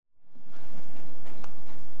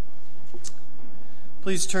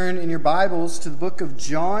Please turn in your Bibles to the book of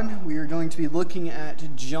John. We are going to be looking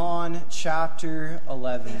at John chapter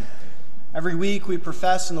 11. Every week we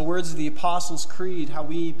profess in the words of the Apostles' Creed how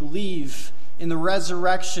we believe in the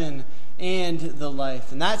resurrection and the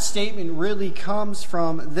life. And that statement really comes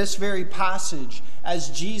from this very passage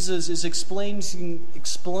as Jesus is explaining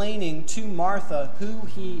to Martha who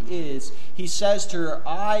he is. He says to her,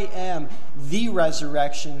 "I am the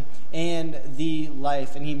resurrection and the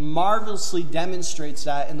life." And he marvelously demonstrates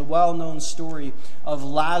that in the well-known story of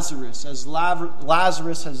Lazarus. As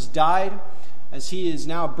Lazarus has died, as he is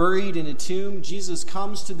now buried in a tomb, Jesus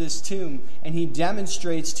comes to this tomb and he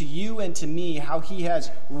demonstrates to you and to me how he has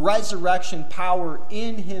resurrection power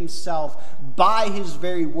in himself by his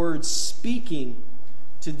very words, speaking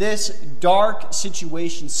to this dark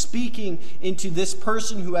situation, speaking into this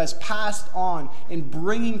person who has passed on and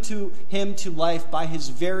bringing him to life by his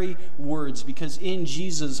very words, because in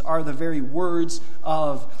Jesus are the very words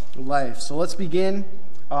of life. So let's begin.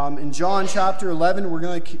 In John chapter 11, we're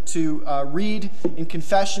going to read in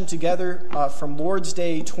confession together from Lord's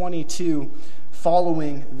Day 22,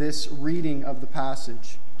 following this reading of the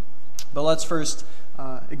passage. But let's first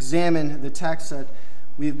examine the text that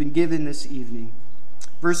we have been given this evening.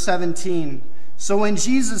 Verse 17, "So when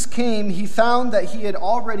Jesus came, he found that he had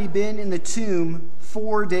already been in the tomb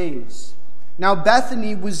 4 days. Now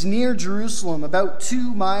Bethany was near Jerusalem, about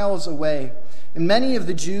 2 miles away. And many of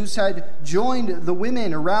the Jews had joined the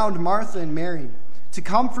women around Martha and Mary to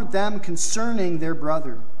comfort them concerning their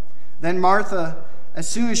brother. Then Martha, as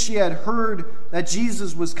soon as she had heard that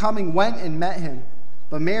Jesus was coming, went and met him.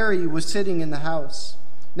 But Mary was sitting in the house.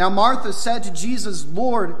 Now Martha said to Jesus,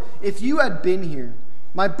 'Lord, if you had been here,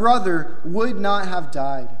 my brother would not have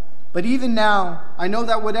died. But even now, I know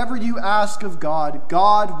that whatever you ask of God,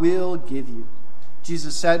 God will give you.'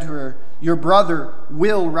 Jesus said to her, 'Your brother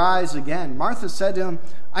will rise again.' Martha said to him,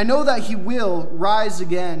 'I know that he will rise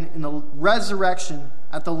again in the resurrection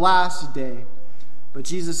at the last day.' But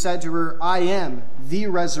Jesus said to her, 'I am the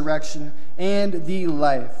resurrection and the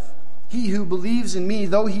life. He who believes in me,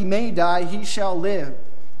 though he may die, he shall live.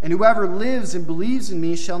 And whoever lives and believes in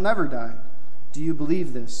me shall never die. Do you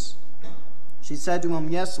believe this?' She said to him,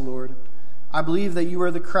 'Yes, Lord. I believe that you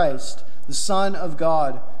are the Christ, the Son of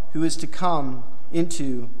God, who is to come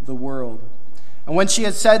into the world.' And when she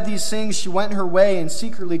had said these things, she went her way and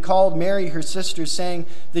secretly called Mary, her sister, saying,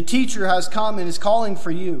 'The teacher has come and is calling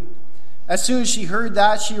for you.' As soon as she heard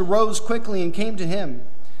that, she arose quickly and came to him.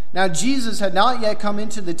 Now Jesus had not yet come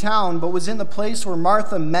into the town, but was in the place where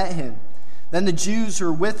Martha met him. Then the Jews who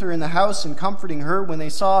were with her in the house and comforting her, when they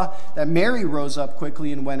saw that Mary rose up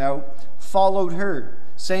quickly and went out, followed her,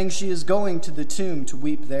 saying, 'She is going to the tomb to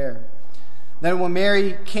weep there.' Then when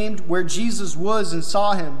Mary came where Jesus was and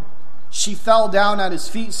saw him, she fell down at his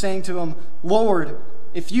feet, saying to him, 'Lord,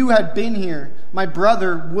 if you had been here, my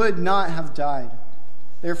brother would not have died.'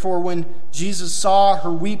 Therefore, when Jesus saw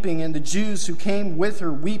her weeping and the Jews who came with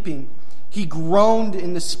her weeping, he groaned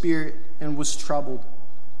in the spirit and was troubled.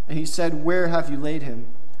 And he said, 'Where have you laid him?'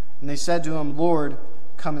 And they said to him, 'Lord,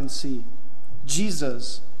 come and see.'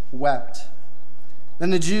 Jesus wept. Then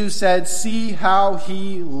the Jews said, 'See how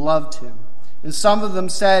he loved him.' And some of them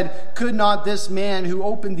said, 'Could not this man who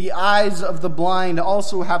opened the eyes of the blind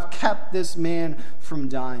also have kept this man from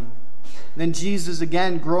dying?' Then Jesus,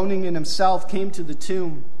 again groaning in himself, came to the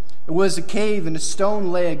tomb. It was a cave, and a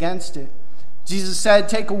stone lay against it. Jesus said,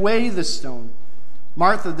 'Take away the stone.'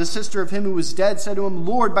 Martha, the sister of him who was dead, said to him,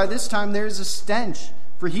 'Lord, by this time there is a stench,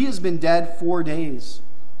 for he has been dead 4 days.'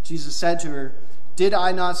 Jesus said to her, 'Did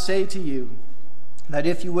I not say to you that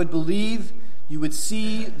if you would believe, you would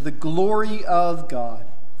see the glory of God?'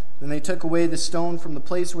 Then they took away the stone from the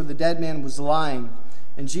place where the dead man was lying.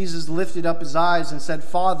 And Jesus lifted up his eyes and said,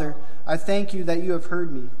 'Father, I thank you that you have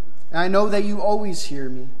heard me. And I know that you always hear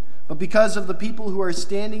me. But because of the people who are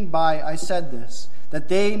standing by, I said this, that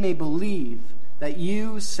they may believe that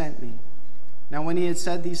you sent me.' Now when he had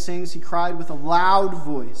said these things, he cried with a loud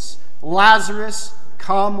voice, 'Lazarus,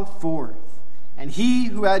 come forth.' And he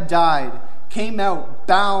who had died came out,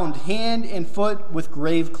 bound hand and foot with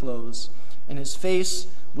grave clothes, and his face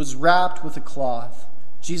was wrapped with a cloth.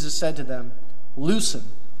 Jesus said to them, 'Loose him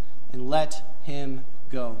and let him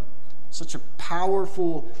go.'" Such a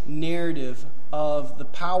powerful narrative of the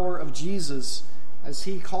power of Jesus as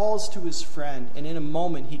he calls to his friend, and in a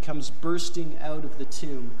moment he comes bursting out of the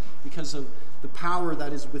tomb because of the power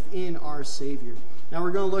that is within our Savior. Now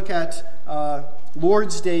we're going to look at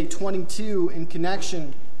Lord's Day 22 in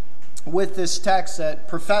connection with this text that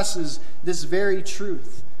professes this very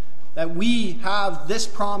truth. that we have this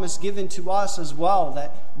promise given to us as well,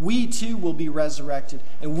 that we too will be resurrected,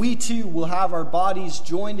 and we too will have our bodies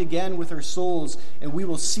joined again with our souls, and we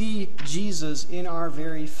will see Jesus in our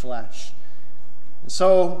very flesh. And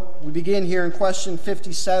so we begin here in question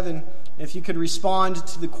 57. If you could respond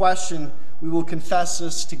to the question, we will confess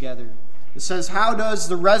this together. It says, how does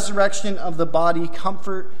the resurrection of the body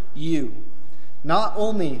comfort you? Not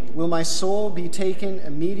only will my soul be taken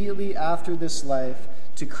immediately after this life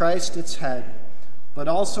to Christ its head, but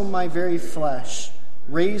also my very flesh,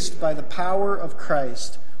 raised by the power of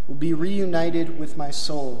Christ, will be reunited with my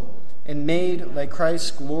soul and made like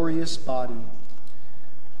Christ's glorious body.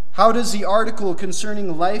 How does the article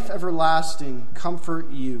concerning life everlasting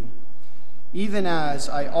comfort you? Even as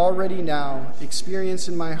I already now experience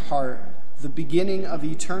in my heart the beginning of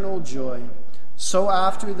eternal joy, so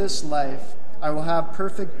after this life I will have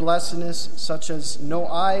perfect blessedness such as no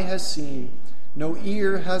eye has seen, no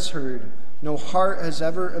ear has heard, no heart has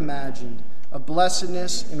ever imagined, a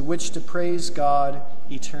blessedness in which to praise God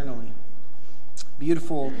eternally.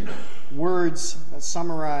 Beautiful words that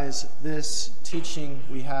summarize this teaching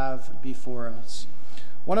we have before us.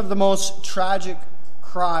 One of the most tragic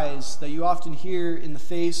cries that you often hear in the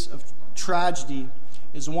face of tragedy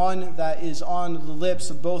is one that is on the lips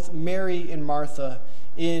of both Mary and Martha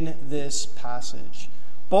in this passage.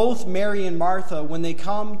 Both Mary and Martha, when they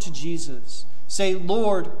come to Jesus, say,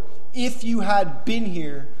 Lord, if you had been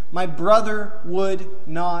here, my brother would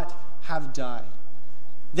not have died.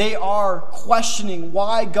 They are questioning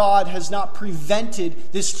why God has not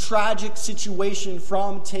prevented this tragic situation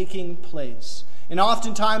from taking place. And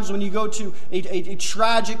oftentimes when you go to a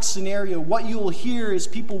tragic scenario, what you will hear is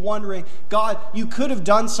people wondering, God, you could have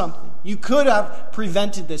done something. You could have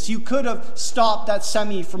prevented this. You could have stopped that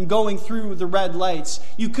semi from going through the red lights.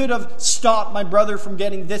 You could have stopped my brother from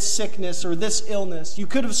getting this sickness or this illness. You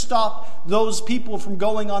could have stopped those people from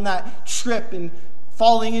going on that trip and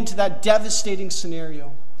falling into that devastating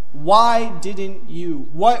scenario. Why didn't you?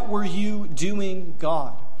 What were you doing,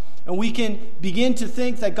 God? And we can begin to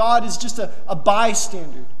think that God is just a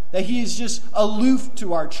bystander, that he is just aloof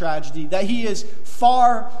to our tragedy, that he is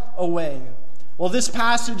far away. Well, this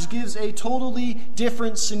passage gives a totally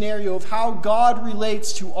different scenario of how God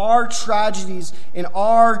relates to our tragedies and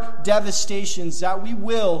our devastations that we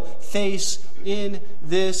will face in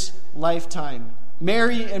this lifetime.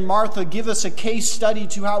 Mary and Martha give us a case study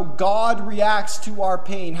to how God reacts to our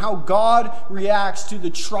pain, how God reacts to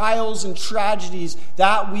the trials and tragedies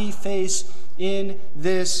that we face in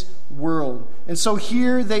this world. And so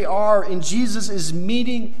here they are, and Jesus is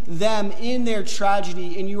meeting them in their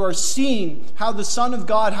tragedy, and you are seeing how the Son of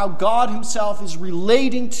God, how God himself is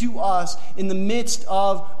relating to us in the midst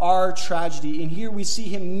of our tragedy. And here we see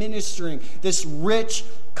him ministering this rich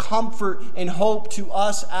comfort and hope to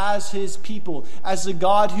us as his people, as the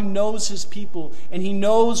God who knows his people, and he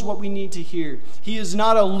knows what we need to hear. He is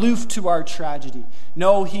not aloof to our tragedy.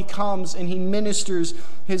 No, he comes and he ministers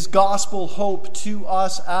his gospel hope to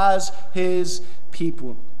us as his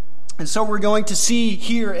people. And so we're going to see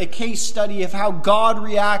here a case study of how God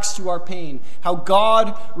reacts to our pain, how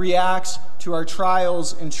God reacts to our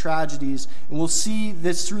trials and tragedies. And we'll see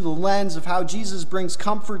this through the lens of how Jesus brings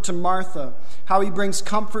comfort to Martha, how he brings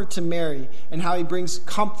comfort to Mary, and how he brings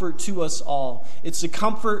comfort to us all. It's the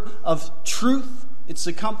comfort of truth, it's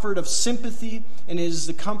the comfort of sympathy, and it is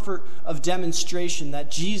the comfort of demonstration that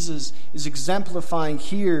Jesus is exemplifying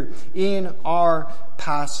here in our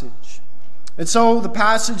passage. And so the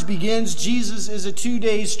passage begins. Jesus is a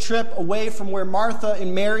 2-day trip away from where Martha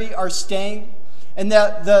and Mary are staying. And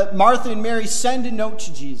the Martha and Mary send a note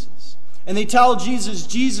to Jesus. And they tell Jesus,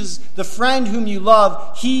 Jesus, the friend whom you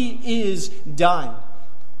love, he is dying.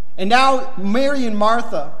 And now Mary and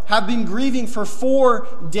Martha have been grieving for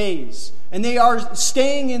 4 days. And they are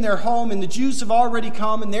staying in their home, and the Jews have already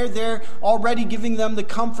come, and they're there already giving them the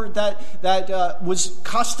comfort that was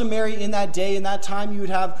customary in that day. In that time, you would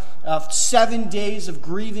have 7 days of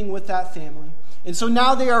grieving with that family. And so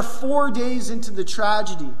now they are 4 days into the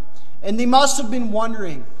tragedy, and they must have been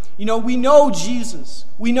wondering, we know Jesus.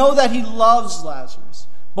 We know that he loves Lazarus,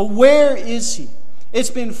 but where is he? It's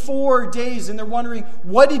been 4 days, and they're wondering,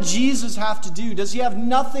 what did Jesus have to do? Does he have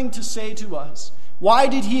nothing to say to us? Why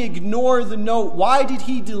did he ignore the note? Why did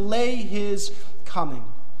he delay his coming?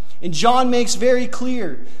 And John makes very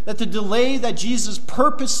clear that the delay that Jesus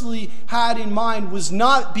purposely had in mind was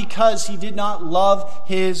not because he did not love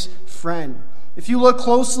his friend. If you look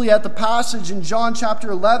closely at the passage in John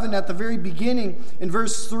chapter 11, at the very beginning, in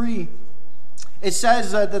verse 3, it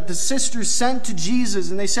says that the sisters sent to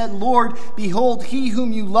Jesus, and they said, Lord, behold, he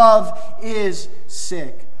whom you love is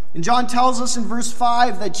sick. And John tells us in verse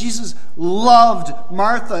 5 that Jesus loved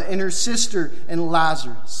Martha and her sister and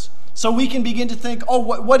Lazarus. So we can begin to think,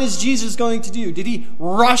 what is Jesus going to do? Did he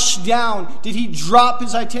rush down? Did he drop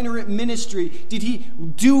his itinerant ministry? Did he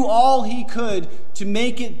do all he could to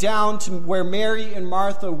make it down to where Mary and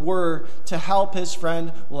Martha were to help his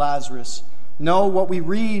friend Lazarus? No, what we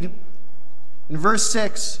read in verse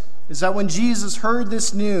 6 is that when Jesus heard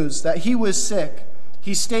this news that he was sick,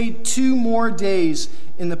 he stayed 2 more days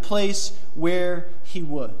in the place where he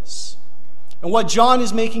was. And what John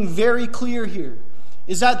is making very clear here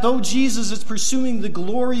is that though Jesus is pursuing the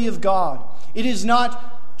glory of God, it is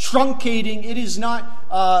not truncating, it is not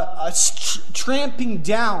tramping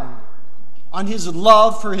down on his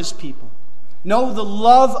love for his people. No, the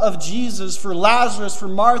love of Jesus for Lazarus, for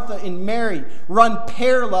Martha, and Mary run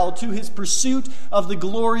parallel to his pursuit of the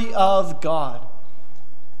glory of God.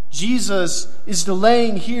 Jesus is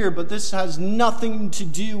delaying here, but this has nothing to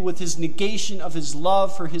do with his negation of his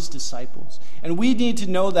love for his disciples. And we need to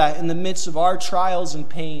know that in the midst of our trials and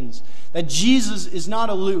pains, that Jesus is not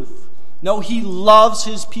aloof. No, he loves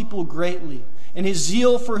his people greatly. And his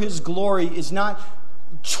zeal for his glory is not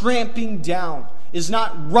tramping down, is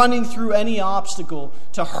not running through any obstacle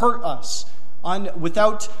to hurt us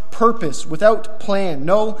without purpose, without plan.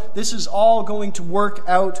 No, this is all going to work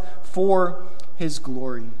out for his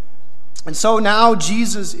glory. And so now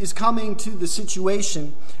Jesus is coming to the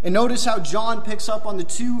situation. And notice how John picks up on the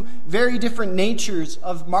 2 very different natures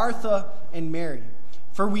of Martha and Mary.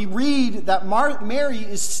 For we read that Mary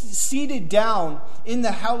is seated down in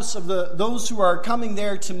the house of those who are coming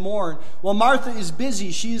there to mourn, while Martha is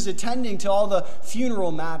busy. She is attending to all the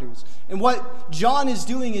funeral matters. And what John is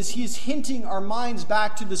doing is he is hinting our minds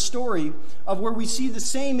back to the story of where we see the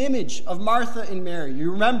same image of Martha and Mary.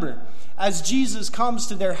 You remember, as Jesus comes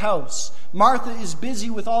to their house, Martha is busy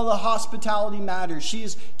with all the hospitality matters. She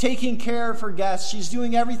is taking care of her guests. She's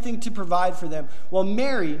doing everything to provide for them, while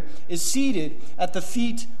Mary is seated at the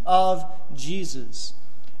feet of Jesus.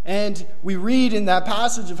 And we read in that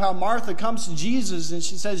passage of how Martha comes to Jesus and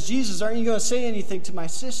she says, "Jesus, aren't you going to say anything to my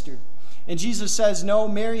sister?" And Jesus says, "No,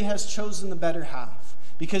 Mary has chosen the better half,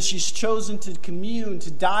 because she's chosen to commune,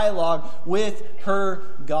 to dialogue with her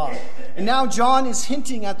God." And now John is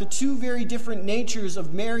hinting at the 2 very different natures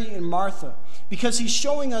of Mary and Martha, because he's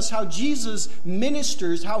showing us how Jesus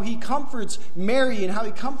ministers, how he comforts Mary and how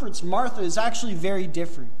he comforts Martha is actually very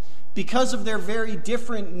different. Because of their very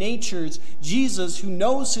different natures, Jesus, who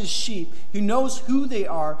knows his sheep, who knows who they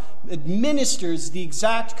are, administers the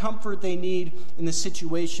exact comfort they need in the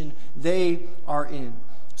situation they are in.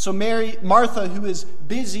 So Martha, who is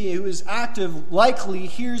busy, who is active, likely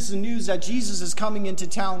hears the news that Jesus is coming into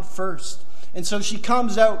town first. And so she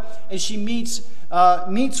comes out and she meets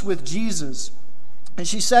with Jesus. And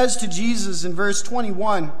she says to Jesus in verse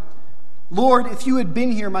 21, "Lord, if you had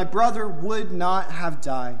been here, my brother would not have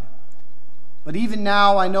died. But even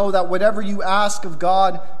now I know that whatever you ask of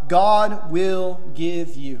God, God will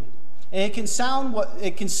give you." And it can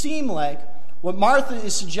seem like what Martha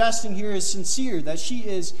is suggesting here is sincere, that she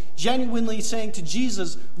is genuinely saying to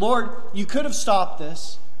Jesus, "Lord, you could have stopped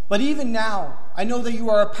this, but even now, I know that you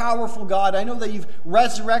are a powerful God. I know that you've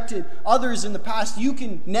resurrected others in the past. You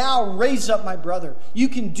can now raise up my brother. You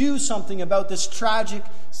can do something about this tragic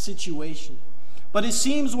situation." But it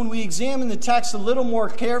seems when we examine the text a little more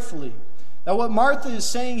carefully, that what Martha is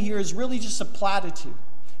saying here is really just a platitude.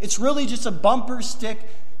 It's really just a bumper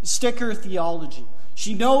sticker theology.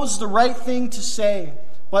 She knows the right thing to say,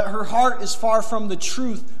 but her heart is far from the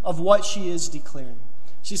truth of what she is declaring.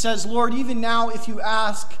 She says, "Lord, even now if you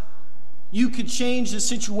ask, you could change the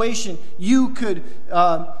situation. You could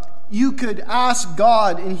ask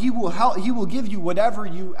God and he will give you whatever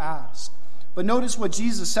you ask." But notice what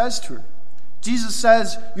Jesus says to her. Jesus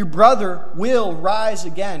says, "Your brother will rise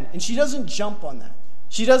again." And she doesn't jump on that.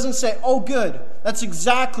 She doesn't say, "Oh, good, that's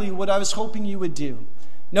exactly what I was hoping you would do."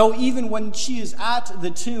 No, even when she is at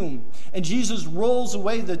the tomb and Jesus rolls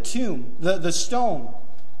away the stone,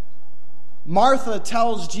 Martha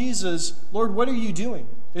tells Jesus, "Lord, what are you doing?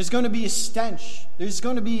 There's going to be a stench. There's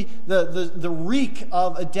going to be the reek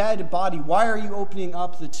of a dead body. Why are you opening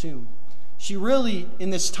up the tomb?" She really, in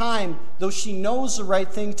this time, though she knows the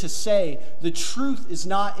right thing to say, the truth is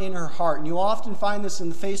not in her heart. And you'll often find this in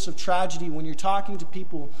the face of tragedy when you're talking to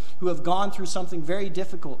people who have gone through something very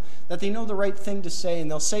difficult, that they know the right thing to say, and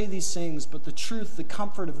they'll say these things, but the truth, the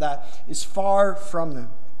comfort of that is far from them.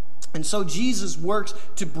 And so Jesus works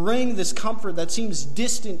to bring this comfort that seems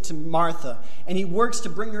distant to Martha, and he works to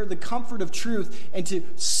bring her the comfort of truth and to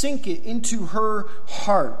sink it into her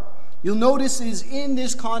heart. You'll notice it is in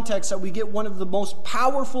this context that we get one of the most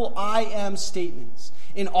powerful I am statements.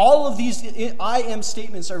 And all of these I am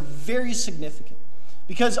statements are very significant.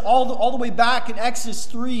 Because all the way back in Exodus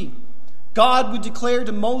 3, God would declare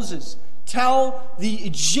to Moses, tell the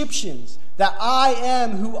Egyptians that I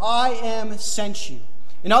am who I am sent you.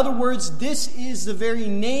 In other words, this is the very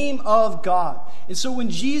name of God. And so when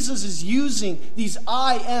Jesus is using these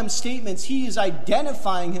I am statements, he is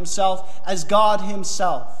identifying himself as God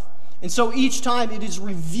himself. And so each time it is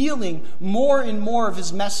revealing more and more of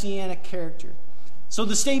his messianic character. So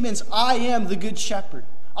the statements, I am the good shepherd,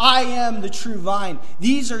 I am the true vine,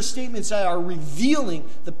 these are statements that are revealing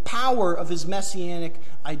the power of his messianic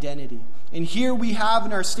identity. And here we have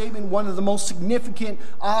in our statement one of the most significant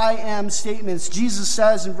I am statements. Jesus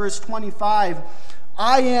says in verse 25,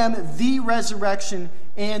 I am the resurrection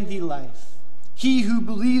and the life. He who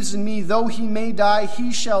believes in me, though he may die,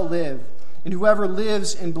 he shall live. And whoever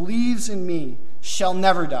lives and believes in me shall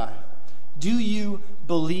never die. Do you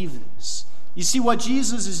believe this? You see, what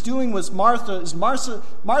Jesus is doing with Martha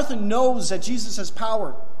knows that Jesus has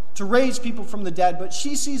power to raise people from the dead, but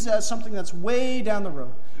she sees it as something that's way down the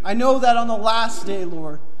road. I know that on the last day,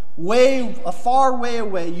 Lord, a far way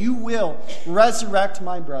away, you will resurrect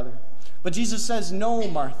my brother. But Jesus says, no,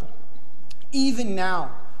 Martha, even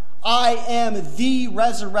now, I am the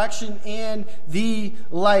resurrection and the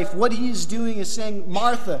life. What he is doing is saying,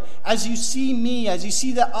 Martha, as you see me, as you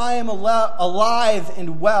see that I am alive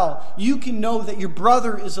and well, you can know that your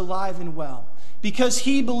brother is alive and well. Because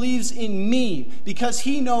he believes in me, because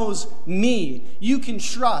he knows me, you can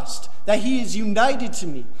trust that he is united to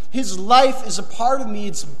me. His life is a part of me,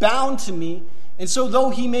 it's bound to me. And so though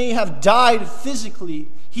he may have died physically,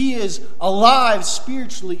 he is alive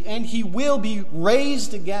spiritually, and he will be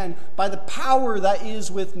raised again by the power that is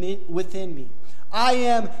within me. I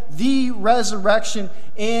am the resurrection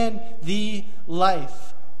and the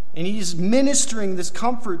life. And he's ministering this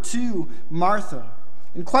comfort to Martha.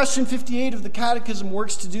 And question 58 of the Catechism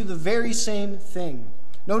works to do the very same thing.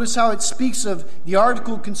 Notice how it speaks of the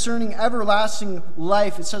article concerning everlasting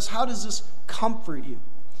life. It says, how does this comfort you?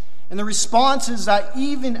 And the response is that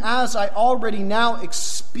even as I already now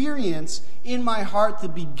experience in my heart the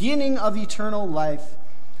beginning of eternal life,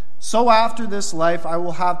 so after this life I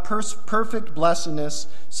will have perfect blessedness,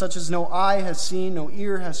 such as no eye has seen, no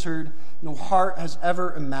ear has heard, no heart has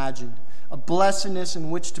ever imagined. A blessedness in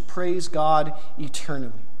which to praise God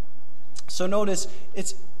eternally. So notice,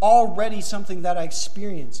 it's already something that I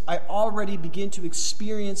experience. I already begin to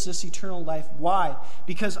experience this eternal life. Why?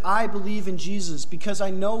 Because I believe in Jesus, because I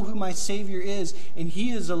know who my Savior is, and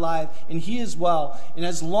he is alive, and he is well. And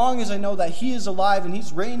as long as I know that he is alive and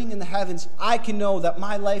he's reigning in the heavens, I can know that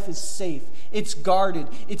my life is safe, it's guarded,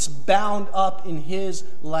 it's bound up in his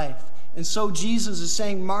life. And so Jesus is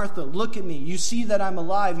saying, Martha, look at me. You see that I'm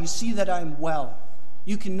alive. You see that I'm well.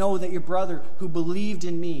 You can know that your brother who believed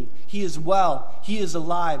in me, he is well, he is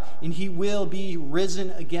alive, and he will be risen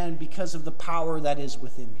again because of the power that is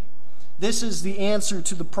within me. This is the answer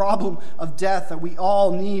to the problem of death that we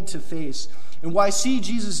all need to face. And what I see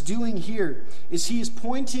Jesus doing here is he is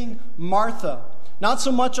pointing Martha, not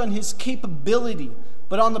so much on his capability,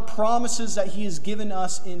 but on the promises that he has given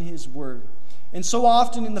us in his word. And so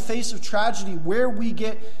often in the face of tragedy, where we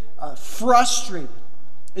get frustrated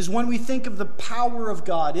is when we think of the power of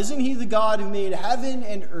God. Isn't he the God who made heaven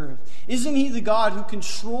and earth? Isn't he the God who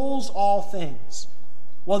controls all things?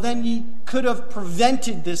 Well, then he could have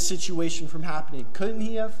prevented this situation from happening, couldn't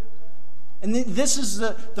he have? And this is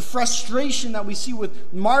the frustration that we see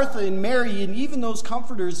with Martha and Mary, and even those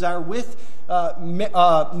comforters that are with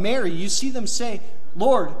Mary. You see them say,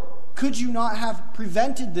 Lord, could you not have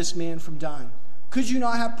prevented this man from dying? Could you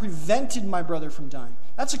not have prevented my brother from dying?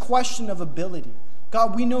 That's a question of ability.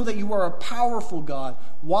 God, we know that you are a powerful God.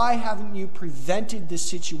 Why haven't you prevented this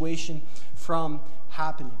situation from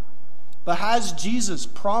happening? But has Jesus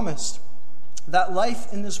promised that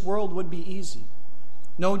life in this world would be easy?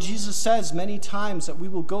 No, Jesus says many times that we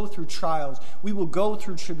will go through trials, we will go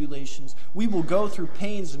through tribulations, we will go through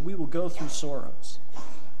pains, and we will go through sorrows.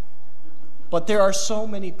 But there are so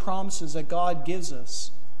many promises that God gives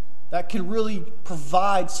us that can really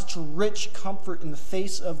provide such a rich comfort in the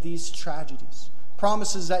face of these tragedies.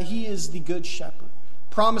 Promises that he is the good shepherd.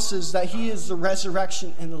 Promises that he is the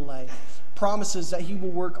resurrection and the life. Promises that he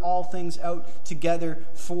will work all things out together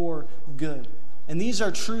for good. And these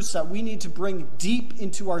are truths that we need to bring deep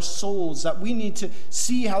into our souls, that we need to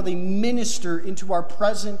see how they minister into our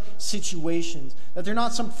present situations. That they're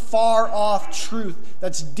not some far-off truth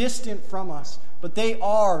that's distant from us, but they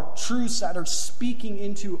are truths that are speaking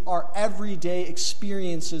into our everyday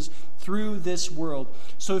experiences through this world.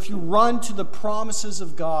 So if you run to the promises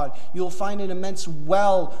of God, you'll find an immense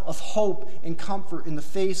well of hope and comfort in the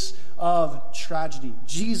face of tragedy.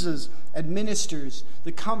 Jesus administers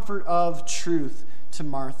the comfort of truth to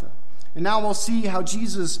Martha. And now we'll see how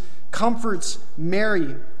Jesus comforts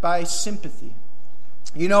Mary by sympathy.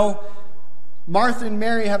 You know, Martha and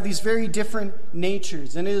Mary have these very different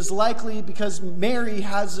natures, and it is likely because Mary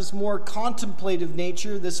has this more contemplative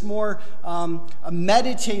nature, this more a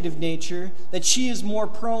meditative nature, that she is more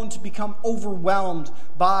prone to become overwhelmed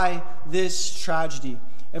by this tragedy.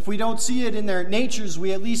 If we don't see it in their natures,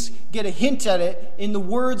 we at least get a hint at it in the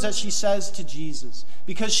words that she says to Jesus,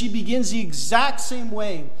 because she begins the exact same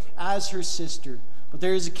way as her sister. But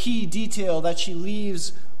there is a key detail that she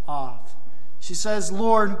leaves off. She says,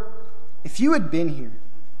 "Lord, if you had been here,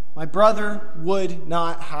 my brother would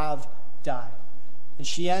not have died." And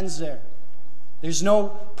she ends there. There's no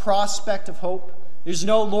prospect of hope. There's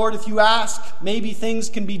no, "Lord, if you ask, maybe things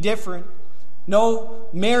can be different." No,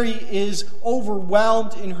 Mary is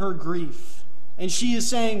overwhelmed in her grief. And she is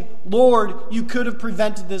saying, "Lord, you could have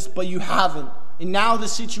prevented this, but you haven't. And now the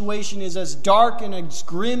situation is as dark and as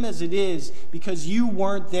grim as it is because you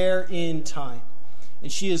weren't there in time."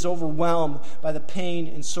 And she is overwhelmed by the pain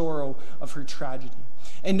and sorrow of her tragedy.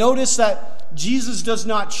 And notice that Jesus does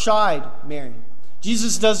not chide Mary.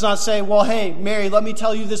 Jesus does not say, "Well, hey, Mary, let me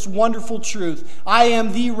tell you this wonderful truth. I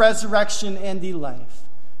am the resurrection and the life."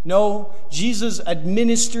 No, Jesus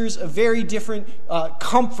administers a very different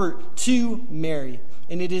comfort to Mary.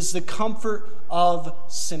 And it is the comfort of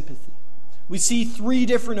sympathy. We see three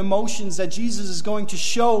different emotions that Jesus is going to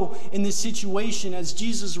show in this situation as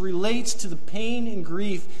Jesus relates to the pain and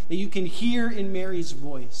grief that you can hear in Mary's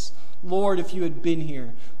voice. "Lord, if you had been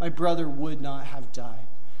here, my brother would not have died."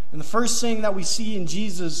 And the first thing that we see in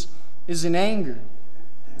Jesus is in anger.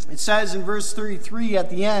 It says in verse 33 at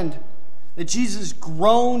the end that Jesus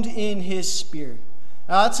groaned in his spirit.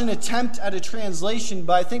 Now, that's an attempt at a translation,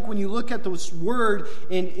 but I think when you look at this word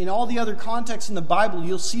in all the other contexts in the Bible,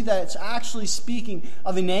 you'll see that it's actually speaking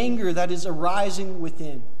of an anger that is arising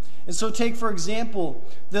within. And so take, for example,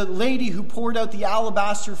 the lady who poured out the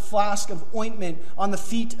alabaster flask of ointment on the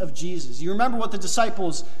feet of Jesus. You remember what the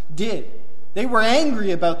disciples did. They were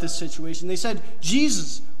angry about this situation. They said,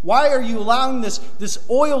 "Jesus, why are you allowing this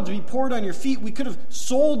oil to be poured on your feet? We could have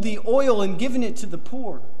sold the oil and given it to the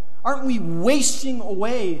poor. Aren't we wasting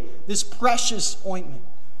away this precious ointment?"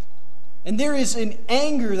 And there is an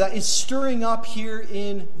anger that is stirring up here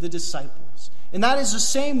in the disciples. And that is the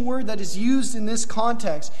same word that is used in this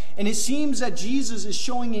context. And it seems that Jesus is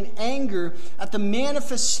showing an anger at the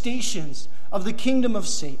manifestations of the kingdom of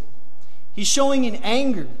Satan. He's showing an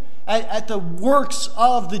anger at the works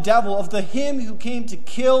of the devil, of the him who came to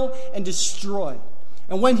kill and destroy.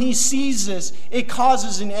 And when he sees this, it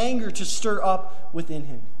causes an anger to stir up within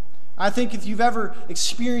him. I think if you've ever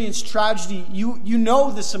experienced tragedy, you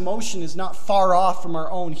know this emotion is not far off from our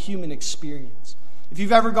own human experience. If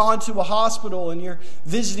you've ever gone to a hospital and you're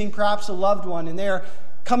visiting perhaps a loved one and they're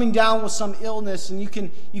coming down with some illness and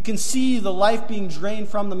you can see the life being drained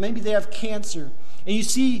from them, maybe they have cancer, and you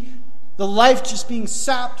see the life just being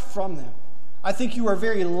sapped from them, I think you are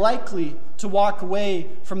very likely to walk away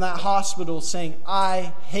from that hospital saying,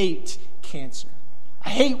 "I hate cancer. I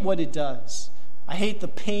hate what it does. I hate the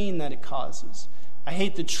pain that it causes. I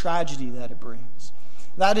hate the tragedy that it brings."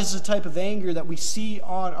 That is the type of anger that we see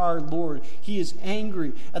on our Lord. He is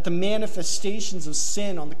angry at the manifestations of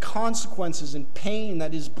sin, on the consequences and pain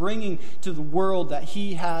that is bringing to the world that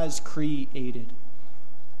he has created.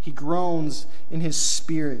 He groans in his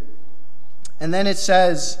spirit. And then it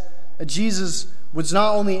says that Jesus was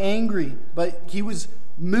not only angry, but he was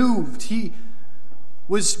moved. He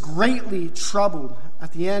was greatly troubled.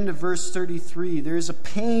 At the end of verse 33, there is a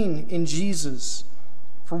pain in Jesus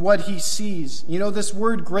for what he sees. You know, this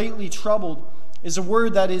word greatly troubled is a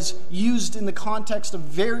word that is used in the context of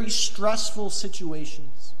very stressful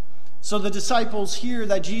situations. So the disciples hear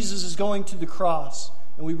that Jesus is going to the cross,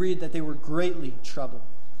 and we read that they were greatly troubled.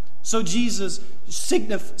 So Jesus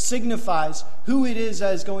signifies who it is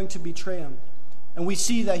that is going to betray him. And we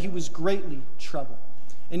see that he was greatly troubled.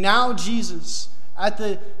 And now Jesus, at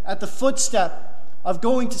the footstep of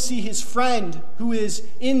going to see his friend who is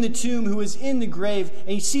in the tomb, who is in the grave, and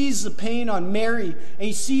he sees the pain on Mary, and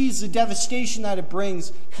he sees the devastation that it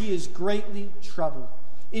brings, he is greatly troubled.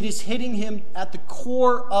 It is hitting him at the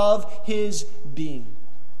core of his being.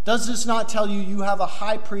 Does this not tell you you have a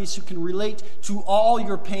high priest who can relate to all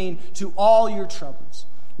your pain, to all your troubles?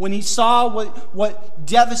 When he saw what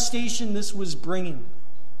devastation this was bringing,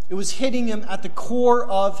 It was hitting him at the core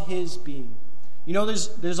of his being. You know,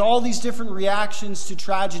 there's all these different reactions to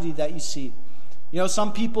tragedy that you see. You know,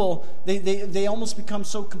 some people, they almost become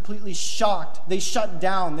so completely shocked. They shut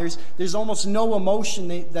down. There's almost no emotion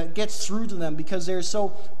that gets through to them because they're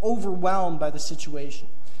so overwhelmed by the situation.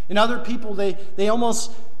 And other people, they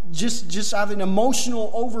almost just have an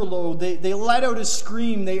emotional overload. They let out a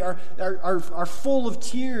scream. They are full of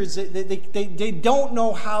tears. They don't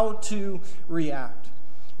know how to react.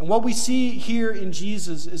 And what we see here in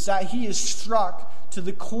Jesus is that he is struck to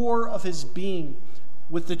the core of his being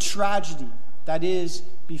with the tragedy that is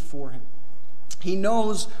before him. He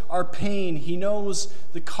knows our pain. He knows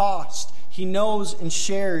the cost. He knows and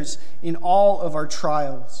shares in all of our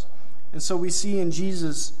trials. And so we see in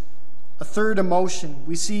Jesus a third emotion.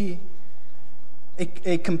 We see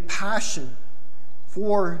a compassion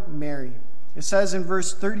for Mary. It says in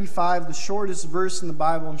verse 35, the shortest verse in the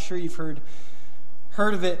Bible, I'm sure you've heard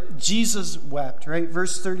of it, Jesus wept, right?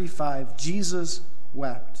 Verse 35, Jesus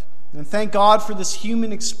wept. And thank God for this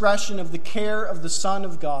human expression of the care of the Son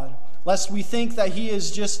of God, lest we think that he is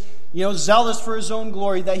just, zealous for his own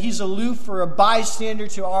glory, that he's aloof or a bystander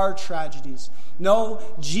to our tragedies. No,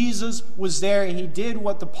 Jesus was there and he did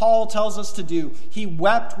what Paul tells us to do. He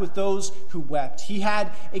wept with those who wept. He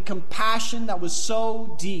had a compassion that was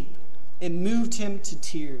so deep, it moved him to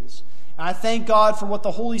tears. And I thank God for what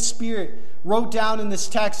the Holy Spirit wrote down in this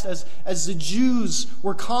text as the Jews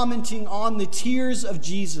were commenting on the tears of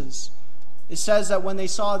Jesus. It says that when they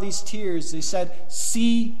saw these tears, they said,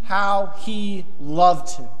 "See how he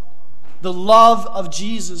loved him." The love of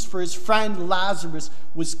Jesus for his friend Lazarus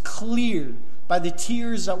was clear by the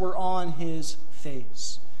tears that were on his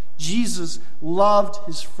face. Jesus loved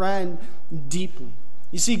his friend deeply.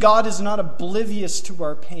 You see, God is not oblivious to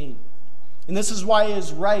our pain. And this is why it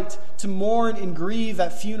is right to mourn and grieve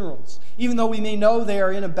at funerals. Even though we may know they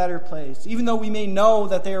are in a better place, even though we may know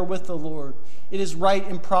that they are with the Lord, it is right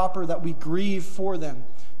and proper that we grieve for them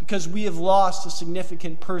because we have lost a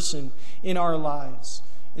significant person in our lives.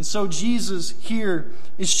 And so Jesus here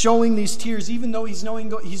is showing these tears, even though he's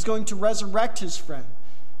going to resurrect his friend.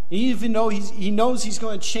 Even though he knows he's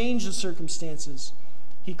going to change the circumstances,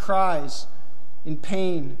 he cries in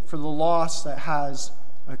pain for the loss that has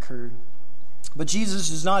occurred. But Jesus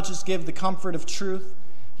does not just give the comfort of truth.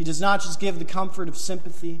 He does not just give the comfort of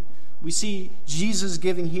sympathy. We see Jesus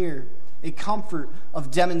giving here a comfort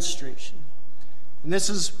of demonstration. And this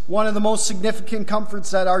is one of the most significant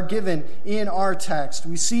comforts that are given in our text.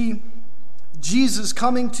 We see Jesus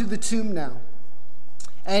coming to the tomb now.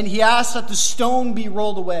 And he asks that the stone be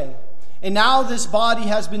rolled away. And now this body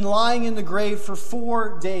has been lying in the grave for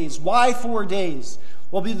 4 days. Why 4 days?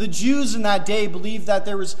 Well, the Jews in that day believed that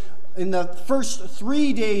there was, in the first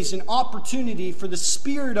 3 days, an opportunity for the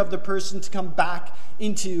spirit of the person to come back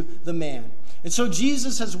into the man. And so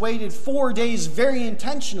Jesus has waited 4 days very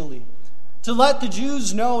intentionally to let the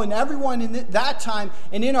Jews know, and everyone in that time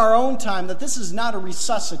and in our own time, that this is not a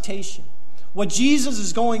resuscitation. What Jesus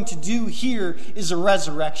is going to do here is a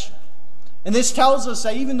resurrection. And this tells us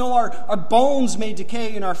that even though our bones may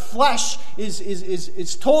decay and our flesh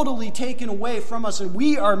is totally taken away from us and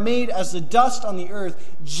we are made as the dust on the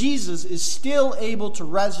earth, Jesus is still able to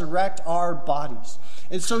resurrect our bodies.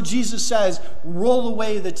 And so Jesus says, roll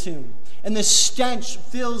away the tomb. And the stench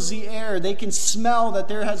fills the air. They can smell that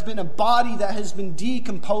there has been a body that has been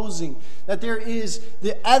decomposing, that there is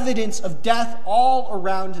the evidence of death all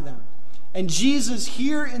around them. And Jesus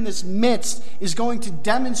here in this midst is going to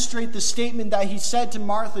demonstrate the statement that he said to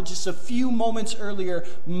Martha just a few moments earlier,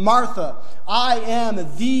 "Martha, I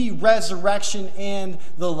am the resurrection and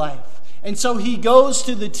the life." And so he goes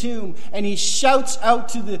to the tomb and he shouts out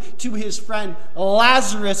to his friend,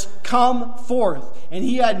 "Lazarus, come forth." And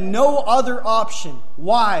he had no other option.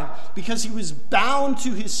 Why? Because he was bound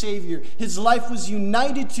to his Savior. His life was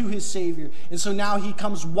united to his Savior. And so now he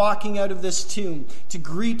comes walking out of this tomb to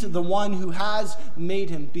greet the one who has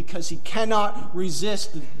made him, because he cannot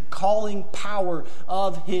resist the calling power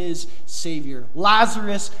of his Savior.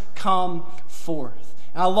 Lazarus, come forth.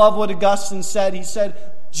 And I love what Augustine said. He said,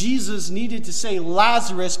 Jesus needed to say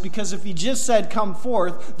Lazarus because if he just said come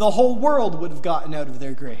forth, the whole world would have gotten out of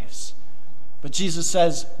their graves. But Jesus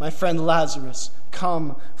says, my friend Lazarus,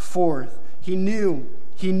 come forth. He knew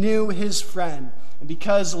his friend. And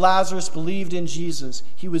because Lazarus believed in Jesus,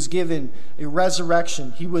 he was given a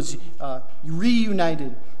resurrection. He was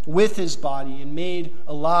reunited with his body and made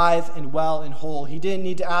alive and well and whole. He didn't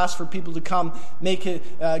need to ask for people to come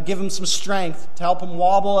give him some strength to help him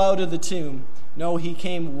wobble out of the tomb. No, he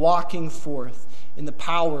came walking forth in the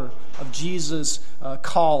power of Jesus'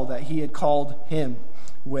 call that he had called him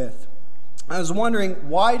with. I was wondering,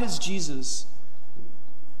 why does Jesus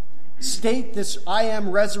state this I am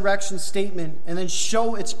resurrection statement and then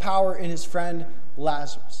show its power in his friend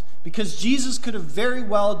Lazarus? Because Jesus could have very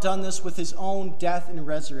well done this with his own death and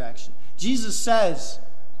resurrection. Jesus says,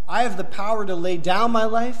 I have the power to lay down my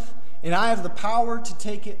life, and I have the power to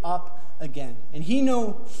take it up again. And he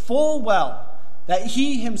knew full well that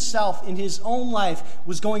he himself in his own life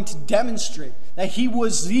was going to demonstrate that he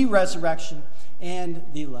was the resurrection and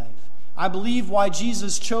the life. I believe why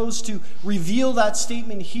Jesus chose to reveal that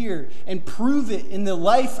statement here and prove it in the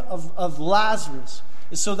life of Lazarus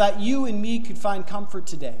is so that you and me could find comfort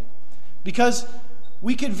today. Because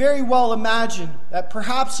we could very well imagine that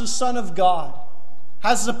perhaps the Son of God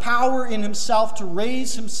has the power in himself to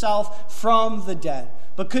raise himself from the dead.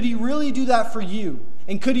 But could he really do that for you?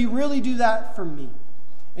 And could he really do that for me?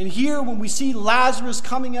 And here, when we see Lazarus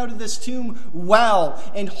coming out of this tomb well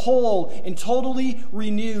and whole and totally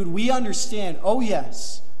renewed, we understand, oh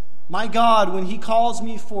yes, my God, when he calls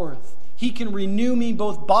me forth, he can renew me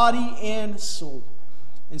both body and soul.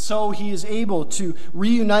 And so he is able to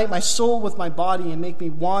reunite my soul with my body and make me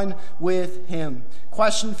one with him.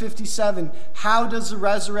 Question 57, how does the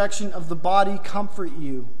resurrection of the body comfort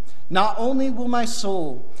you? Not only will my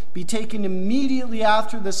soul be taken immediately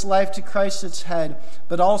after this life to Christ its head,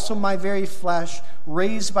 but also my very flesh,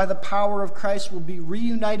 raised by the power of Christ, will be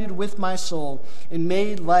reunited with my soul and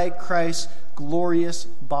made like Christ's glorious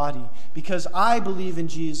body. Because I believe in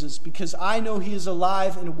Jesus, because I know he is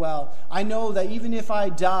alive and well, I know that even if I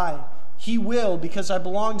die, he will, because I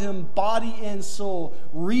belong to him, body and soul,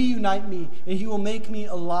 reunite me, and he will make me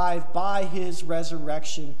alive by his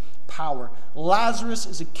resurrection power. Lazarus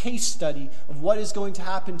is a case study of what is going to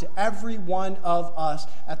happen to every one of us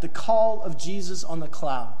at the call of Jesus on the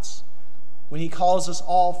clouds, when he calls us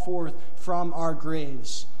all forth from our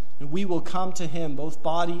graves. And we will come to him, both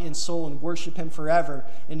body and soul, and worship him forever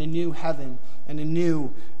in a new heaven and a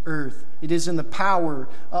new earth. It is in the power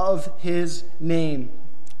of his name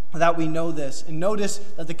that we know this. And notice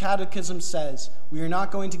that the Catechism says we are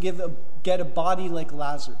not going to get a body like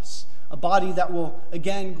Lazarus, a body that will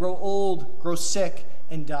again grow old, grow sick,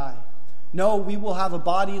 and die. No, we will have a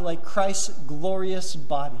body like Christ's glorious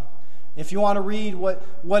body. If you want to read what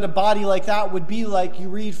a body like that would be like, you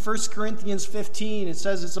read 1 Corinthians 15. It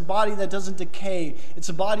says it's a body that doesn't decay. It's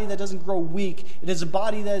a body that doesn't grow weak. It is a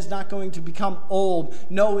body that is not going to become old.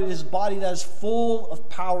 No, it is a body that is full of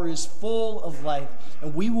power, is full of life.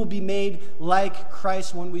 And we will be made like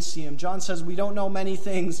Christ when we see him. John says we don't know many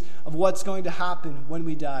things of what's going to happen when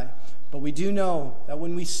we die. But we do know that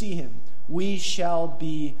when we see him, we shall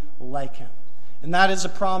be like him. And that is a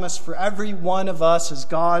promise for every one of us as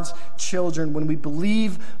God's children when we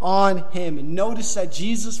believe on him. And notice that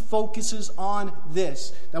Jesus focuses on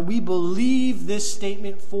this, that we believe this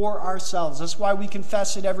statement for ourselves. That's why we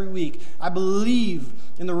confess it every week. I believe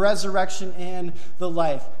in the resurrection and the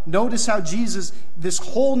life. Notice how Jesus, this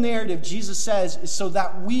whole narrative, Jesus says, is so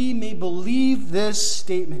that we may believe this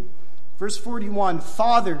statement. Verse 41,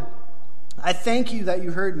 Father, I thank you that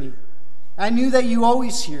you heard me. I knew that you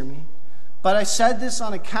always hear me. But I said this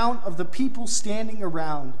on account of the people standing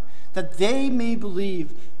around, that they may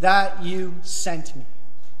believe that you sent me.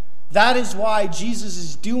 That is why Jesus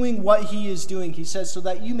is doing what he is doing. He says, so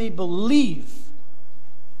that you may believe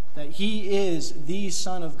that he is the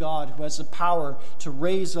Son of God who has the power to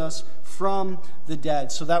raise us from the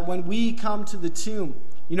dead. So that when we come to the tomb,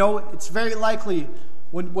 it's very likely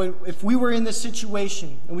if we were in this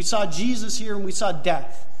situation and we saw Jesus here and we saw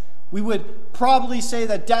death, we would probably say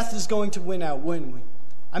that death is going to win out, wouldn't we?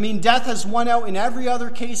 I mean, death has won out in every other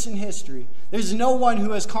case in history. There's no one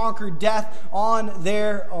who has conquered death on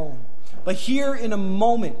their own. But here in a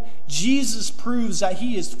moment, Jesus proves that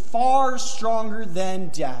he is far stronger than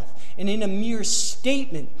death. And in a mere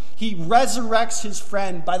statement, he resurrects his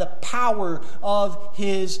friend by the power of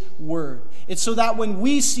his word. It's so that when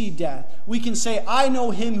we see death, we can say, I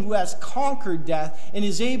know him who has conquered death and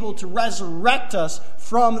is able to resurrect us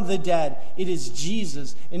from the dead. It is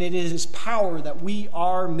Jesus, and it is his power that we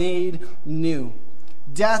are made new.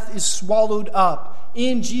 Death is swallowed up.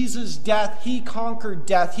 In Jesus' death, he conquered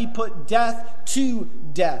death. He put death to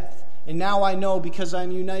death. And now I know, because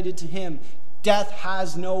I'm united to him, death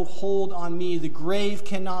has no hold on me. The grave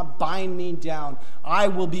cannot bind me down. I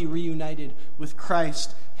will be reunited with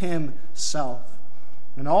Christ himself.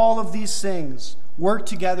 And all of these things work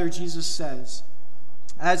together, Jesus says.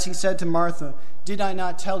 As he said to Martha, did I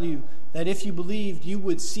not tell you that if you believed, you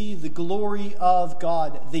would see the glory of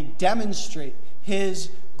God? They demonstrate his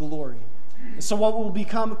glory. And so what will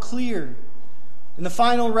become clear in the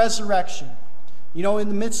final resurrection You know, in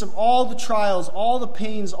the midst of all the trials, all the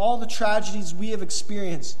pains, all the tragedies we have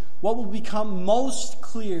experienced, what will become most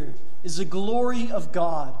clear is the glory of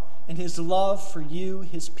God and his love for you,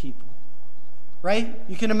 his people. Right?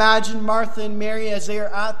 You can imagine Martha and Mary as they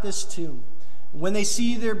are at this tomb. When they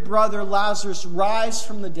see their brother Lazarus rise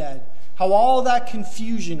from the dead, how all that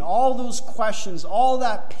confusion, all those questions, all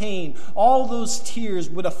that pain, all those tears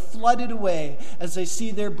would have flooded away as they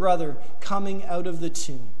see their brother coming out of the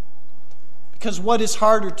tomb. Because what is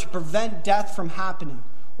harder, to prevent death from happening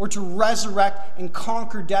or to resurrect and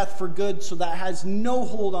conquer death for good so that it has no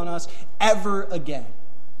hold on us ever again?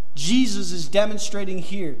 Jesus is demonstrating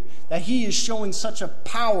here that he is showing such a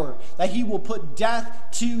power that he will put death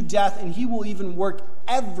to death, and he will even work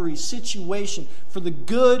every situation for the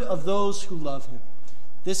good of those who love him.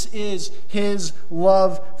 This is his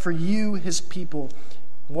love for you, his people.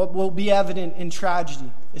 What will be evident in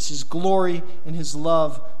tragedy is his glory and his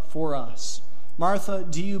love for us. Martha,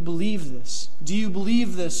 do you believe this? Do you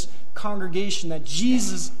believe this, congregation, that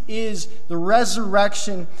Jesus is the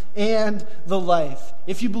resurrection and the life?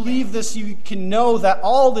 If you believe this, you can know that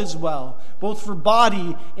all is well, both for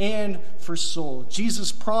body and for soul.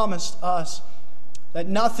 Jesus promised us that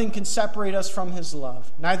nothing can separate us from his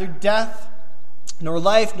love. Neither death, nor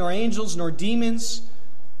life, nor angels, nor demons,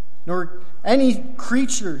 nor any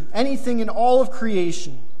creature, anything in all of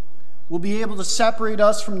creation will be able to separate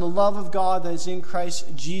us from the love of God that is in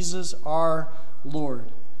Christ Jesus our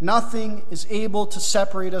Lord. Nothing is able to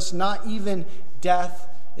separate us, not even death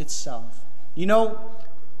itself. You know,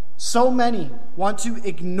 so many want to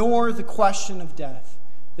ignore the question of death.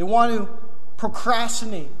 They want to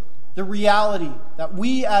procrastinate the reality that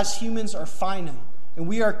we as humans are finite and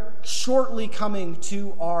we are shortly coming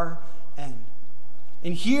to our end.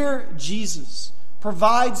 And here Jesus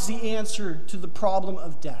provides the answer to the problem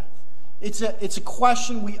of death. It's a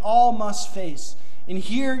question we all must face. And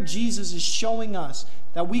here Jesus is showing us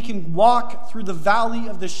that we can walk through the valley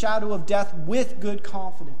of the shadow of death with good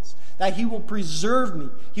confidence, that he will preserve me.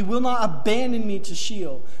 He will not abandon me to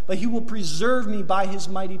Sheol, but he will preserve me by his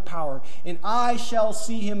mighty power. And I shall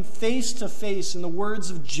see him face to face, in the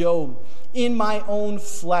words of Job, in my own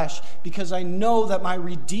flesh, because I know that my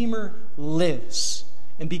Redeemer lives.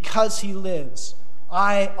 And because he lives,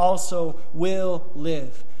 I also will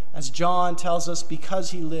live. As John tells us,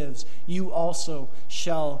 because he lives, you also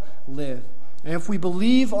shall live. And if we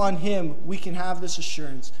believe on him, we can have this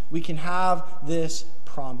assurance. We can have this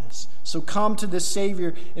promise. So come to this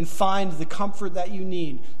Savior and find the comfort that you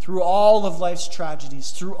need through all of life's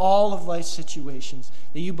tragedies, through all of life's situations,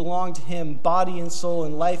 that you belong to him, body and soul,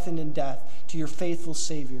 in life and in death, to your faithful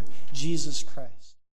Savior, Jesus Christ.